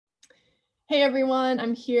Hey everyone,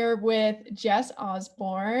 I'm here with Jess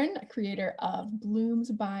Osborne, creator of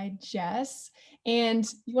Blooms by Jess. And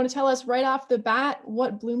you want to tell us right off the bat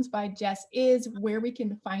what Blooms by Jess is, where we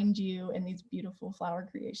can find you in these beautiful flower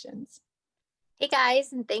creations. Hey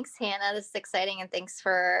guys, and thanks, Hannah. This is exciting, and thanks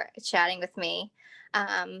for chatting with me.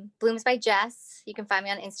 Blooms by Jess. You can find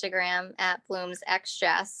me on Instagram at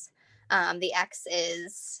bloomsxjess. The X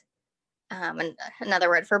is another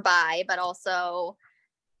word for by, but also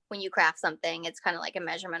when you craft something, it's kind of like a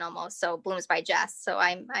measurement almost. So Blooms by Jess. So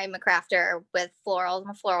I'm a crafter with florals. I'm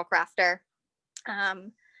a floral crafter.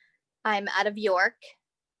 I'm out of York.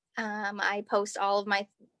 I post all of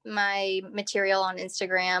my material on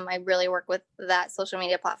Instagram. I really work with that social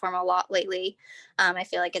media platform a lot lately. I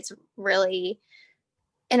feel like it's really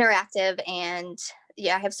interactive, and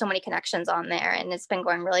yeah, I have so many connections on there, and it's been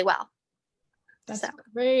going really well. That's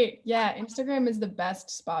great. Yeah, Instagram is the best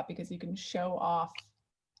spot because you can show off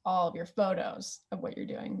all of your photos of what you're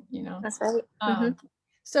doing, you know? That's right.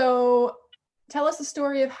 So tell us the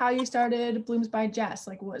story of how you started Blooms by Jess.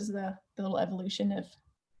 Like, what was the little evolution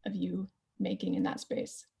of you making in that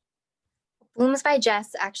space? Blooms by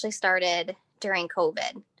Jess actually started during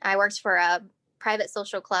COVID. I worked for a private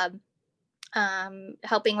social club,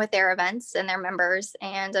 helping with their events and their members.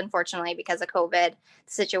 And unfortunately, because of COVID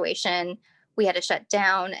situation, we had to shut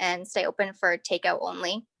down and stay open for takeout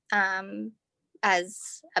only.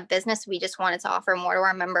 As a business, we just wanted to offer more to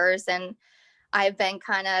our members. And I've been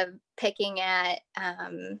kind of picking at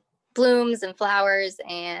blooms and flowers,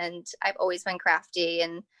 and I've always been crafty.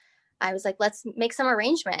 And I was like, let's make some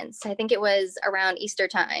arrangements. I think it was around Easter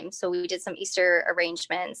time. So we did some Easter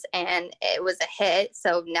arrangements, and it was a hit.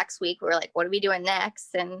 So next week we were like, what are we doing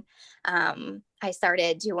next? And I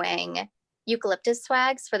started doing eucalyptus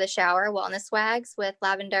swags for the shower, wellness swags with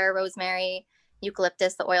lavender, rosemary,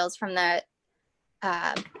 eucalyptus. The oils from the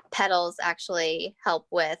petals actually help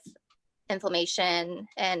with inflammation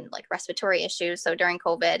and like respiratory issues. So during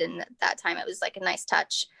COVID and that time, it was like a nice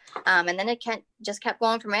touch. And then it just kept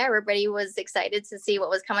going from there. Everybody was excited to see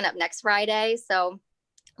what was coming up next Friday. So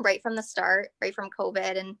right from the start, right from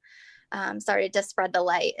COVID, and started to spread the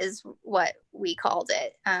light is what we called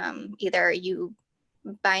it. Either you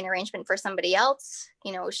buy an arrangement for somebody else,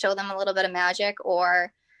 show them a little bit of magic,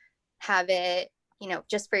 or have it,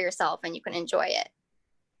 just for yourself and you can enjoy it.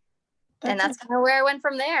 That's kind of where I went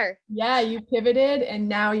from there. Yeah, you pivoted and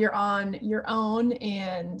now you're on your own,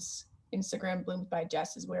 and Instagram Blooms by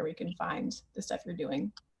Jess is where we can find the stuff you're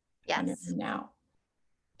doing. Yes. Now.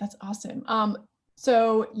 That's awesome.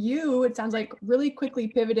 So it sounds like really quickly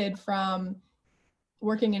pivoted from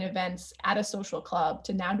working in events at a social club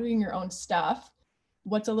to now doing your own stuff.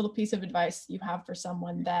 What's a little piece of advice you have for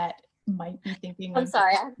someone that might be thinking I'm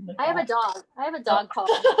sorry, I have a dog. I have a dog call.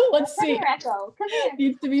 Let's see. Come here, Echo. Come here.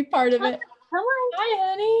 Needs to be part of it. Come on. Hi,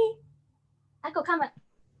 honey. Echo, come on.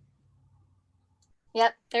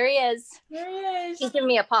 Yep, there he is. There he is. He's giving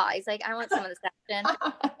me a paw. He's like, I want some of this action.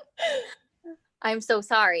 I'm so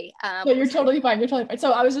sorry. No, you're totally fine. You're totally fine.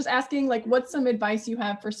 So I was just asking, like, what's some advice you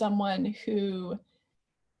have for someone who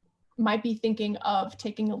might be thinking of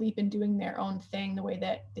taking a leap and doing their own thing the way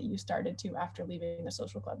that you started to after leaving the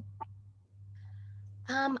social club?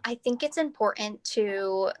 I think it's important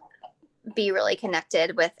to be really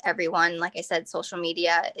connected with everyone. Like I said, social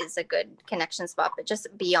media is a good connection spot, but just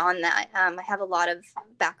beyond that, I have a lot of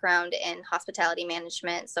background in hospitality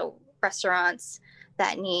management. So restaurants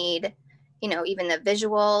that need, even the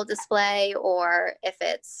visual display, or if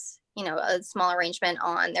it's, a small arrangement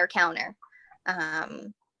on their counter.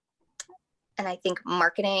 And I think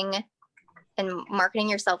marketing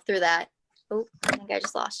yourself through that. Oh, I think I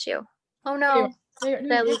just lost you. Oh no.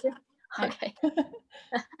 Did I lose you? Okay.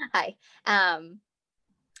 Hi. And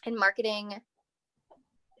marketing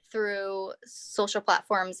through social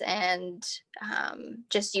platforms and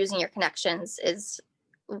just using your connections is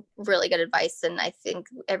really good advice. And I think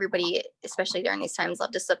everybody, especially during these times,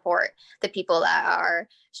 love to support the people that are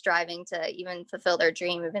striving to even fulfill their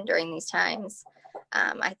dream even during these times.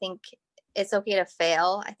 I think it's okay to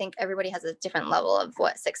fail. I think everybody has a different level of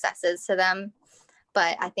what success is to them.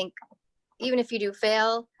 But I think even if you do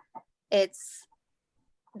fail, that's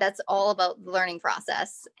all about the learning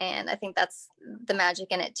process. And I think that's the magic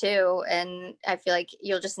in it too. And I feel like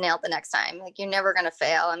you'll just nail it the next time. Like, you're never going to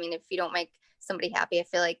fail. I mean, if you don't make somebody happy, I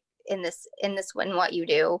feel like in what you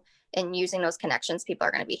do and using those connections, people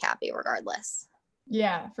are going to be happy regardless.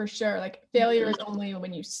 Yeah, for sure. Like, failure is only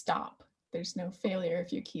when you stop. There's no failure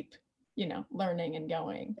if you keep, learning and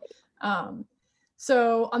going.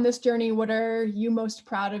 So on this journey, what are you most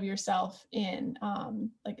proud of yourself in?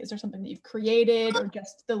 Like, is there something that you've created or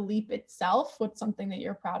just the leap itself? What's something that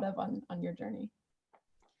you're proud of on your journey?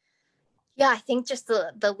 Yeah, I think just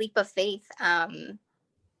the leap of faith. I'm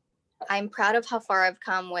proud of how far I've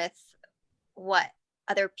come with what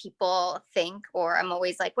other people think, or I'm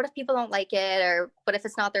always like, what if people don't like it, or what if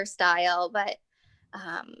it's not their style? But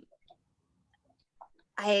um,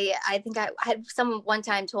 I think I had someone one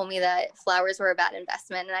time told me that flowers were a bad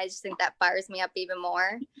investment, and I just think that fires me up even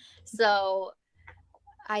more. So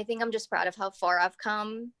I think I'm just proud of how far I've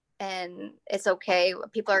come, and it's okay.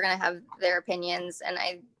 People are going to have their opinions, and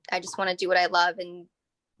I just want to do what I love and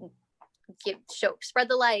spread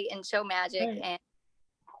the light and show magic. Right. And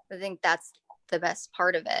I think that's the best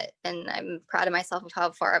part of it. And I'm proud of myself of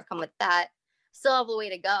how far I've come with that. Still have a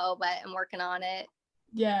way to go, but I'm working on it.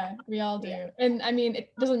 Yeah, we all do. Yeah. And I mean,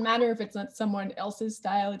 it doesn't matter if it's not someone else's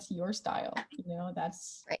style, it's your style.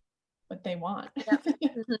 That's right. What they want.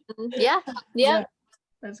 Yeah. Yeah.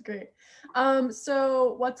 That's great.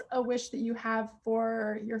 So what's a wish that you have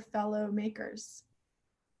for your fellow makers?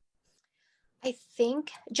 I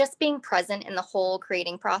think just being present in the whole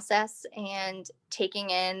creating process and taking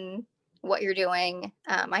in what you're doing.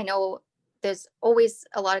 I know there's always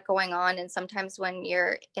a lot going on, and sometimes when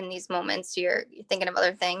you're in these moments, you're thinking of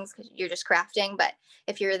other things because you're just crafting. But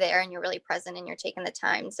if you're there and you're really present and you're taking the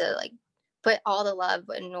time to like put all the love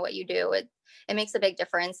in what you do, it makes a big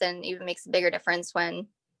difference, and even makes a bigger difference when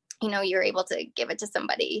you're able to give it to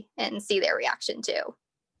somebody and see their reaction too.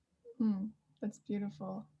 That's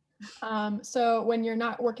beautiful. So when you're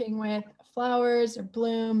not working with flowers or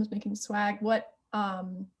blooms, making swag, what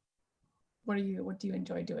do you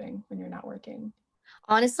enjoy doing when you're not working?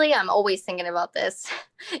 Honestly, I'm always thinking about this.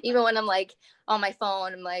 Even when I'm like on my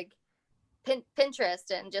phone, I'm like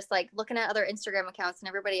Pinterest and just like looking at other Instagram accounts and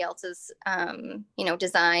everybody else's,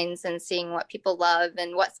 designs, and seeing what people love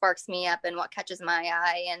and what sparks me up and what catches my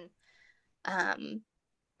eye. And,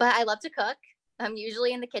 but I love to cook. I'm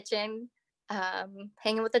usually in the kitchen,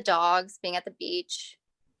 hanging with the dogs, being at the beach.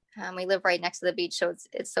 We live right next to the beach, so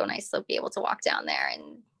it's so nice to be able to walk down there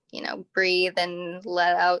and breathe and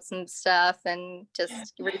let out some stuff and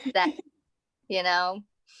just reset.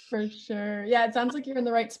 For sure. Yeah, it sounds like you're in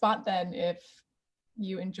the right spot then if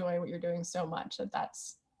you enjoy what you're doing so much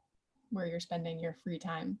that's where you're spending your free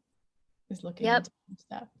time, is looking into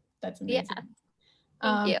stuff. That's amazing. Yeah.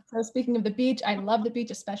 Thank you. So speaking of the beach, I love the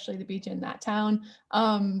beach, especially the beach in that town.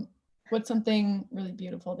 What's something really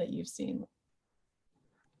beautiful that you've seen?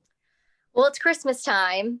 Well, it's Christmas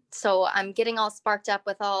time, so I'm getting all sparked up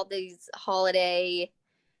with all these holiday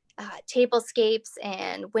tablescapes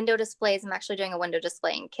and window displays. I'm actually doing a window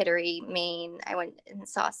display in Kittery, Maine. I went and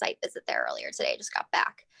saw a site visit there earlier today. I just got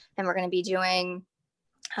back, and we're going to be doing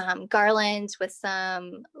garlands with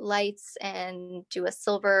some lights and do a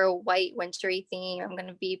silver white wintry theme. I'm going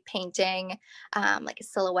to be painting like a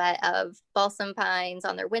silhouette of balsam pines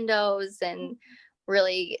on their windows, and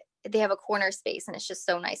really they have a corner space, and it's just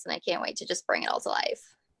so nice, and I can't wait to just bring it all to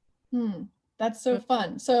life. That's so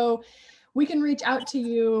fun. So we can reach out to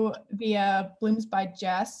you via Blooms by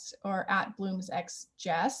Jess or at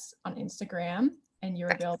BloomsXJess on Instagram, and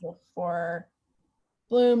you're available for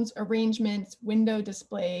blooms, arrangements, window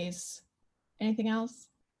displays. Anything else?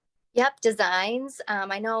 Yep, designs.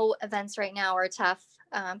 I know events right now are tough,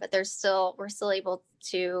 but we're still able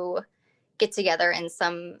to get together in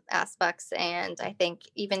some aspects, and I think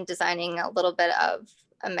even designing a little bit of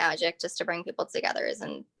a magic just to bring people together is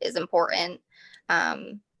important.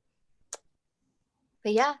 But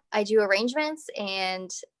yeah, I do arrangements and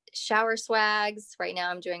shower swags. Right now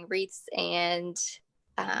I'm doing wreaths and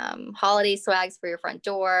holiday swags for your front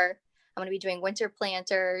door. I'm going to be doing winter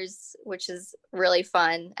planters, which is really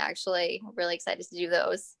fun, actually. I'm really excited to do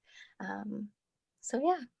those. So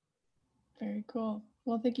yeah. Very cool.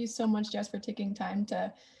 Well, thank you so much, Jess, for taking time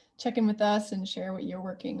to check in with us and share what you're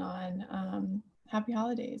working on. Happy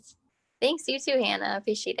holidays. Thanks, you too, Hannah.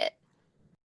 Appreciate it.